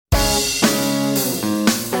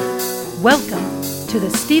Welcome to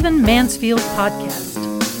the Stephen Mansfield Podcast.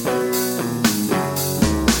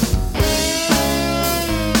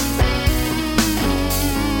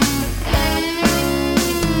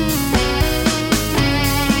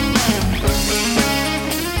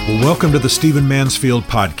 Welcome to the Stephen Mansfield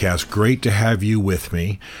Podcast. Great to have you with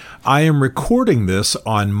me. I am recording this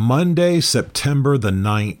on Monday, September the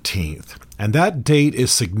 19th. And that date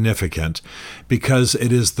is significant because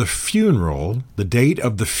it is the date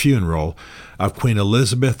of the funeral of Queen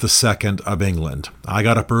Elizabeth II of England. I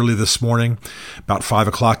got up early this morning, about 5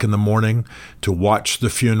 o'clock in the morning, to watch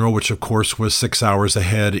the funeral, which of course was 6 hours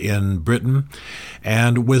ahead in Britain,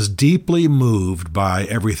 and was deeply moved by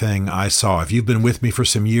everything I saw. If you've been with me for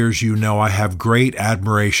some years, you know I have great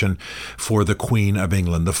admiration for the Queen of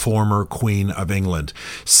England, the former Queen of England.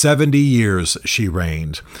 70 years she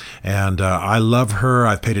reigned, and I love her.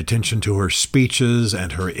 I've paid attention to her speeches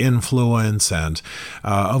and her influence and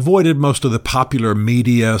avoided most of the popular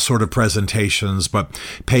media sort of presentations, but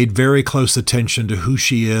paid very close attention to who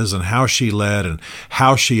she is and how she led and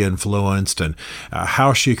how she influenced and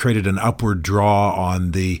how she created an upward draw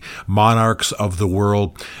on the monarchs of the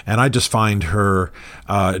world. And I just find her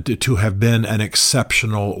to have been an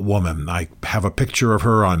exceptional woman. I have a picture of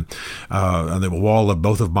her on the wall of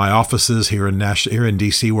both of my offices here in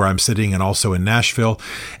D.C., where I'm sitting, and also in Nashville,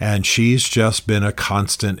 and she's just been a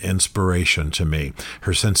constant inspiration to me.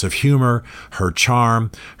 Her sense of humor, her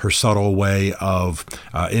charm, her subtle way of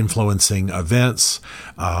influencing events,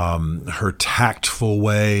 her tactful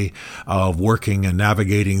way of working and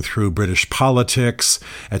navigating through British politics,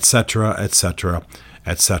 etc., etc.,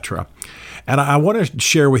 etc. And I want to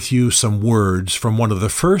share with you some words from one of the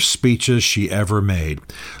first speeches she ever made.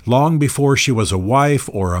 Long before she was a wife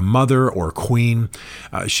or a mother or queen,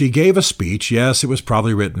 she gave a speech. Yes, it was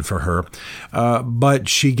probably written for her, but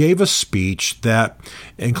she gave a speech that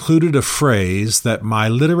included a phrase that my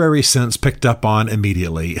literary sense picked up on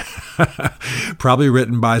immediately. Probably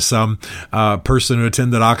written by some person who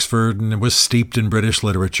attended Oxford and was steeped in British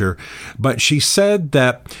literature. But she said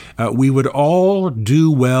that we would all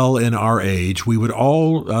do well in our age. We would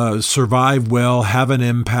all survive well, have an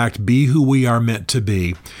impact, be who we are meant to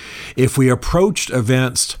be, if we approached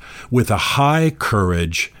events with a high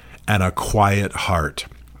courage and a quiet heart.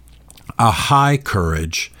 A high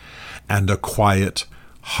courage and a quiet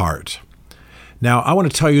heart. Now, I want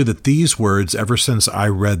to tell you that these words, ever since I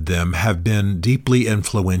read them, have been deeply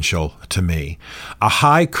influential to me. A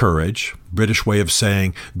high courage, British way of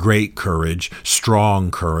saying great courage, strong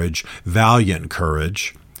courage, valiant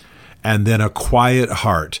courage, and then a quiet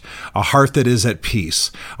heart, a heart that is at peace,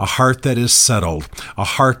 a heart that is settled, a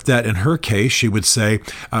heart that, in her case, she would say,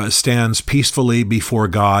 stands peacefully before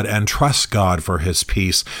God and trusts God for his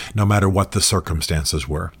peace, no matter what the circumstances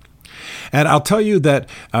were. And I'll tell you that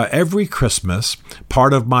every Christmas,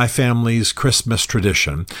 part of my family's Christmas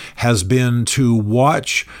tradition has been to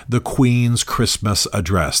watch the Queen's Christmas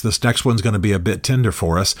address. This next one's going to be a bit tender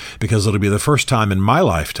for us because it'll be the first time in my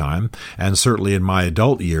lifetime, and certainly in my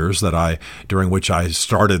adult years during which I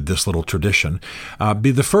started this little tradition,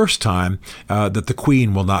 be the first time that the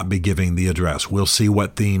Queen will not be giving the address. We'll see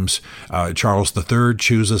what themes Charles III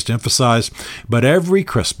chooses to emphasize, but every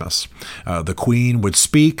Christmas, the Queen would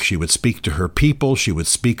speak. She would speak to her people. She would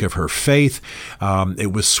speak of her faith.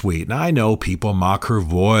 It was sweet. Now, I know people mock her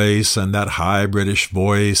voice and that high British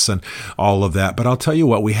voice and all of that, but I'll tell you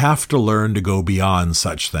what, we have to learn to go beyond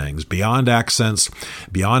such things, beyond accents,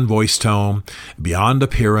 beyond voice tone, beyond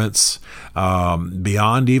appearance,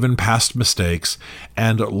 beyond even past mistakes,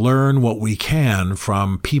 and learn what we can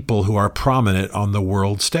from people who are prominent on the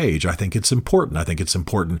world stage. I think it's important. I think it's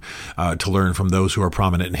important to learn from those who are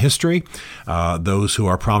prominent in history, those who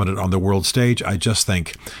are prominent on the world stage. I just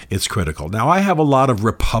think it's critical. Now, I have a lot of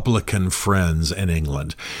Republican friends in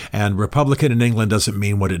England, and Republican in England doesn't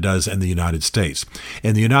mean what it does in the United States.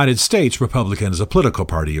 In the United States, Republican is a political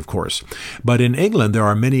party, of course. But in England, there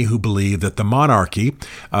are many who believe that the monarchy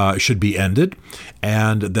should be ended,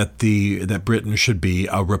 and that Britain should be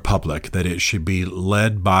a republic, that it should be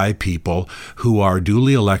led by people who are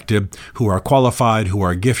duly elected, who are qualified, who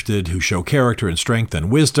are gifted, who show character and strength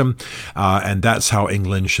and wisdom, and that's how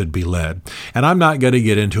England should be led. And I'm not going to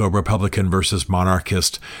get into a Republican versus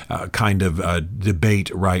monarchist kind of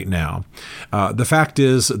debate right now. The fact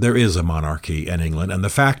is, there is a monarchy in England, and the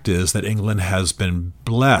fact is that England has been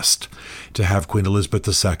blessed to have Queen Elizabeth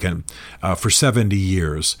II for 70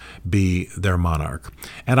 years be their monarch.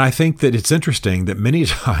 And I think that it's interesting that many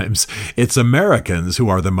times it's Americans who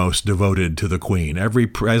are the most devoted to the Queen. Every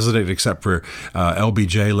president except for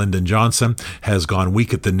LBJ, Lyndon Johnson, has gone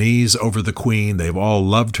weak at the knees over the Queen. They've all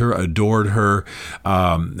loved loved her, adored her.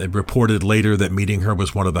 They reported later that meeting her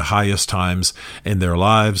was one of the highest times in their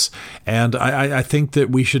lives. And I think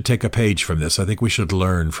that we should take a page from this. I think we should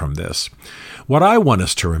learn from this. What I want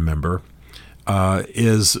us to remember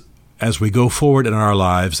is, as we go forward in our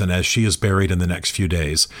lives and as she is buried in the next few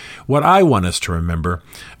days, what I want us to remember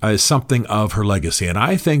is something of her legacy. And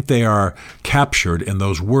I think they are captured in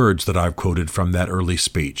those words that I've quoted from that early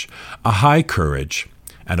speech: a high courage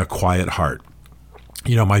and a quiet heart.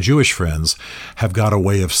 You know, my Jewish friends have got a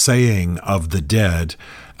way of saying of the dead,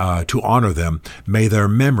 to honor them, may their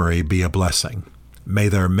memory be a blessing. May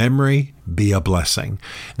their memory be a blessing.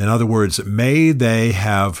 In other words, may they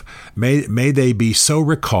be so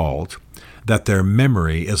recalled that their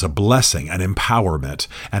memory is a blessing, an empowerment,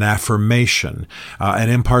 an affirmation, an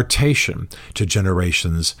impartation to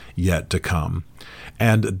generations yet to come.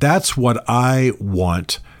 And that's what I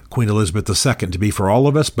want Queen Elizabeth II to be for all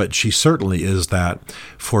of us, but she certainly is that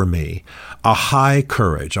for me. A high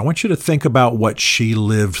courage. I want you to think about what she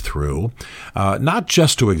lived through, not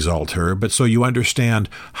just to exalt her, but so you understand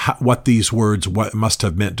what these words must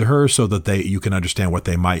have meant to her, so that you can understand what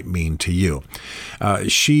they might mean to you.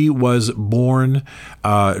 She was born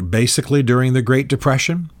basically during the Great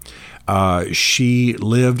Depression. She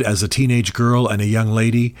lived as a teenage girl and a young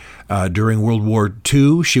lady during World War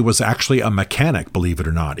II. She was actually a mechanic, believe it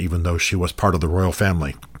or not, even though she was part of the royal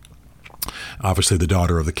family. Obviously the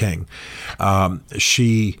daughter of the king.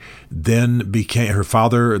 She then became, her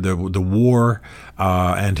father, the war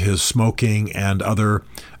and his smoking and other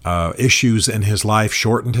issues in his life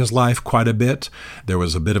shortened his life quite a bit. There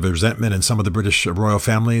was a bit of a resentment in some of the British royal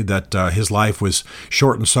family that his life was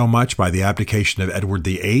shortened so much by the abdication of Edward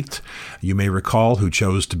VIII, you may recall, who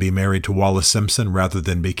chose to be married to Wallis Simpson rather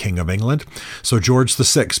than be King of England. So George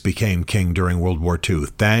VI became king during World War II.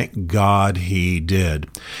 Thank God he did.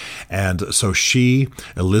 And so she,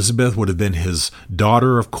 Elizabeth, would have been his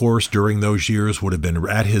daughter, of course, during those years, would have been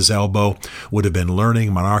at his elbow, would have been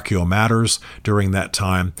learning monarchical matters during that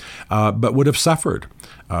time, but would have suffered.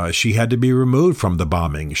 She had to be removed from the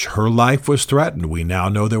bombing. Her life was threatened. We now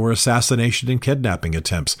know there were assassination and kidnapping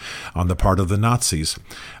attempts on the part of the Nazis.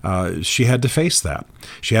 She had to face that.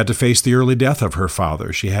 She had to face the early death of her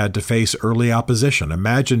father. She had to face early opposition.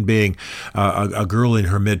 Imagine being a girl in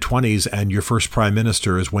her mid-20s and your first prime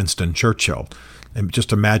minister is Winston Churchill. And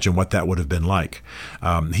just imagine what that would have been like.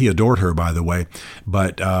 He adored her, by the way,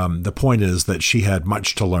 but the point is that she had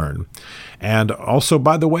much to learn. And also,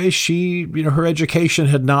 by the way, her education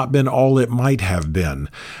had not been all it might have been.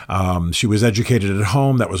 She was educated at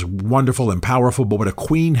home. That was wonderful and powerful. But what a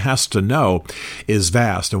queen has to know is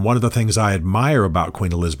vast. And one of the things I admire about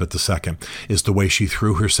Queen Elizabeth II is the way she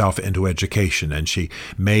threw herself into education. And she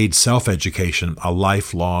made self-education a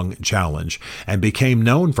lifelong challenge and became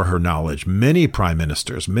known for her knowledge. Many of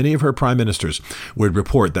her prime ministers would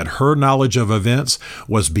report that her knowledge of events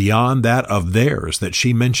was beyond that of theirs, that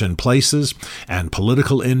she mentioned places and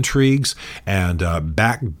political intrigues and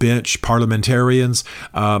backbench parliamentarians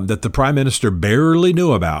that the prime minister barely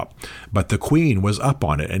knew about, but the queen was up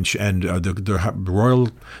on it. And the royal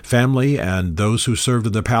family and those who served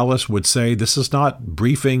in the palace would say, this is not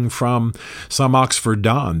briefing from some Oxford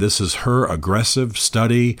Don. This is her aggressive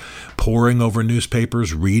study, poring over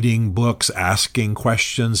newspapers, reading books, asking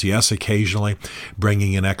questions, yes, occasionally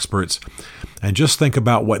bringing in experts. And just think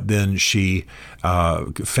about what then she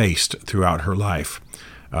faced throughout her life.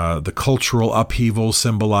 The cultural upheaval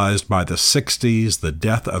symbolized by the 60s, the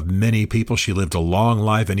death of many people. She lived a long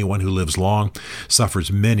life. Anyone who lives long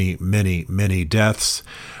suffers many, many, many deaths.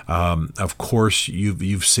 Of course,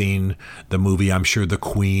 you've seen the movie, I'm sure, The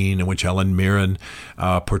Queen, in which Helen Mirren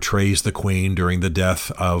portrays the Queen during the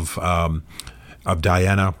death of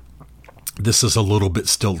Diana. This is a little bit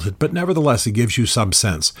stilted, but nevertheless, it gives you some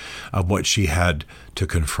sense of what she had to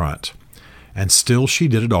confront. And still she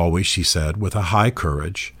did it always, she said, with a high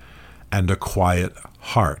courage and a quiet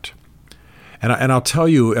heart. And I'll tell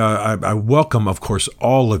you, I welcome, of course,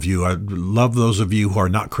 all of you. I love those of you who are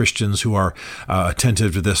not Christians, who are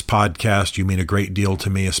attentive to this podcast. You mean a great deal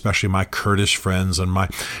to me, especially my Kurdish friends and my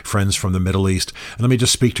friends from the Middle East. And let me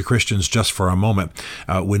just speak to Christians just for a moment.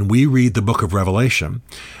 When we read the book of Revelation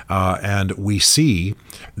and we see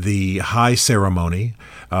the high ceremony,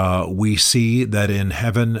 we see that in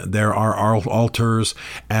heaven there are altars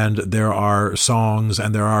and there are songs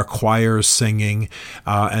and there are choirs singing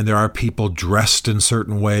and there are people dressed in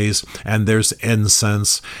certain ways, and there's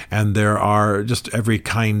incense, and there are just every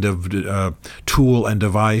kind of tool and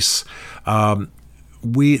device. All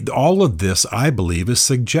of this, I believe, is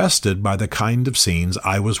suggested by the kind of scenes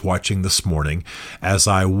I was watching this morning as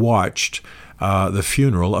I watched the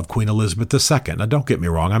funeral of Queen Elizabeth II. Now, don't get me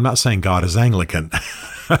wrong. I'm not saying God is Anglican.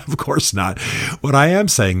 Of course not. What I am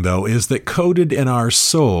saying, though, is that coded in our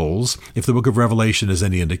souls, if the book of Revelation is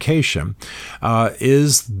any indication,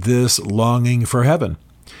 is this longing for heaven,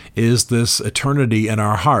 is this eternity in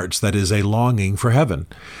our hearts that is a longing for heaven.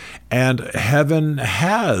 And heaven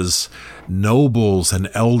has nobles and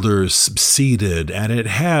elders seated, and it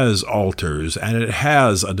has altars, and it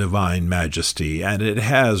has a divine majesty, and it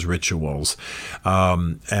has rituals,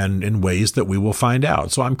 and in ways that we will find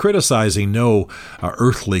out. So I'm criticizing no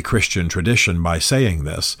earthly Christian tradition by saying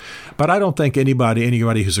this, but I don't think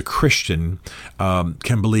anybody who's a Christian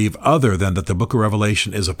can believe other than that the book of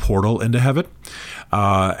Revelation is a portal into heaven,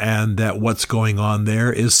 and that what's going on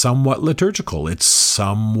there is somewhat liturgical. It's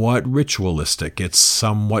somewhat ritualistic. It's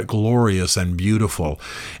somewhat glorious and beautiful,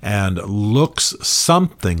 and looks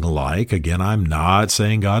something like, again, I'm not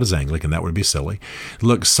saying God is Anglican, that would be silly,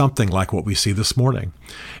 looks something like what we see this morning.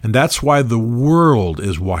 And that's why the world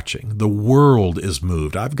is watching. The world is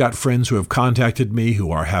moved. I've got friends who have contacted me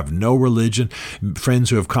who have no religion,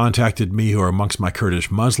 friends who have contacted me who are amongst my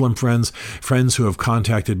Kurdish Muslim friends, friends who have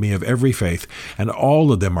contacted me of every faith, and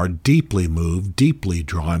all of them are deeply moved, deeply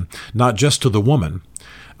drawn, not just to the woman,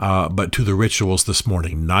 but to the rituals this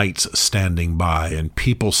morning, knights standing by and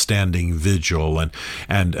people standing vigil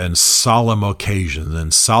and solemn occasions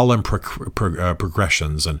and solemn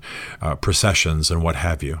progressions and processions and what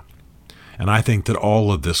have you. And I think that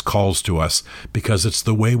all of this calls to us because it's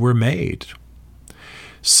the way we're made.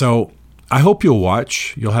 So I hope you'll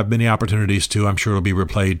watch. You'll have many opportunities to. I'm sure it'll be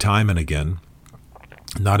replayed time and again.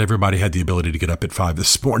 Not everybody had the ability to get up at 5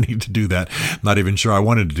 this morning to do that. Not even sure I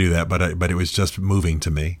wanted to do that, but it was just moving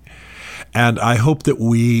to me. And I hope that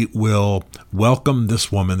we will welcome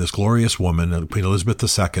this woman, this glorious woman, Queen Elizabeth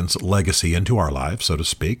II's legacy into our lives, so to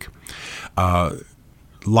speak.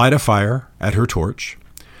 Light a fire at her torch,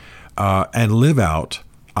 and live out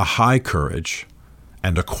a high courage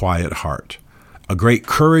and a quiet heart. A great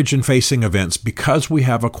courage in facing events because we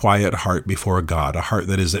have a quiet heart before God, a heart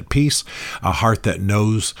that is at peace, a heart that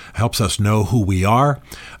helps us know who we are,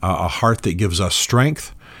 a heart that gives us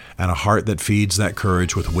strength, and a heart that feeds that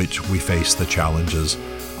courage with which we face the challenges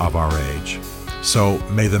of our age. So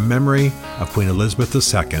may the memory of Queen Elizabeth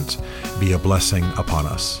II be a blessing upon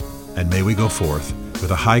us, and may we go forth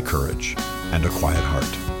with a high courage and a quiet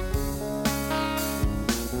heart.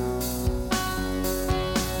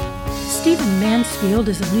 Stephen Mansfield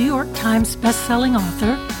is a New York Times best-selling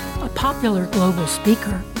author, a popular global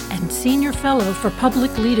speaker, and senior fellow for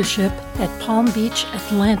public leadership at Palm Beach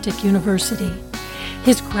Atlantic University.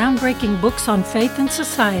 His groundbreaking books on faith and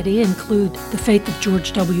society include The Faith of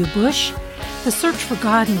George W. Bush, The Search for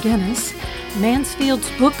God in Guinness,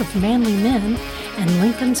 Mansfield's Book of Manly Men, and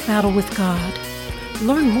Lincoln's Battle with God.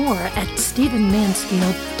 Learn more at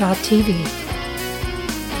stephenmansfield.tv.